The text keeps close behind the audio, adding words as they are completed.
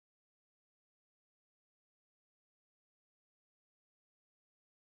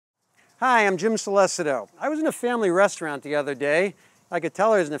Hi, I'm Jim Celestito. I was in a family restaurant the other day. I could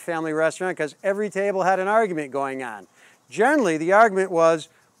tell I was in a family restaurant because every table had an argument going on. Generally, the argument was,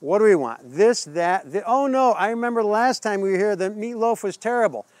 what do we want? This, that, oh no, I remember the last time we were here, the meatloaf was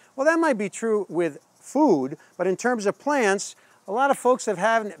terrible. Well, that might be true with food, but in terms of plants, a lot of folks have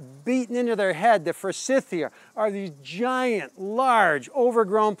had it beaten into their head that forsythia are these giant, large,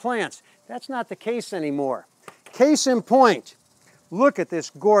 overgrown plants. That's not the case anymore. Case in point, look at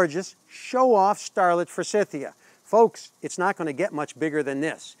this gorgeous show-off Starlet Forsythia. Folks, it's not going to get much bigger than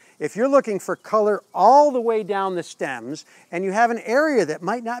this. If you're looking for color all the way down the stems and you have an area that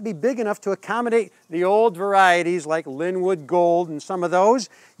might not be big enough to accommodate the old varieties like Linwood Gold and some of those,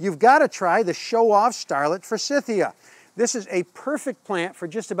 you've got to try the show-off Starlet Forsythia. This is a perfect plant for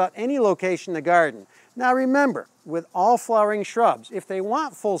just about any location in the garden. Now remember, with all flowering shrubs, if they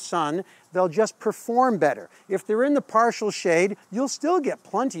want full sun, they'll just perform better. If they're in the partial shade, you'll still get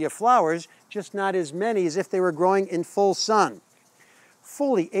plenty of flowers, just not as many as if they were growing in full sun.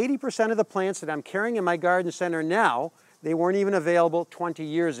 Fully 80% of the plants that I'm carrying in my garden center now, they weren't even available 20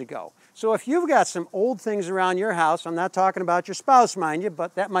 years ago. So if you've got some old things around your house, I'm not talking about your spouse, mind you,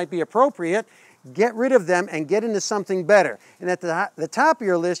 but that might be appropriate, get rid of them and get into something better. And at the top of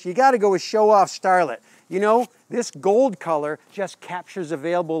your list, you got to go with show-off Starlet. You know, this gold color just captures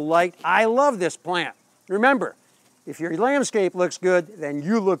available light. I love this plant. Remember, if your landscape looks good, then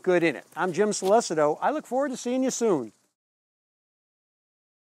you look good in it. I'm Jim Celestito. I look forward to seeing you soon.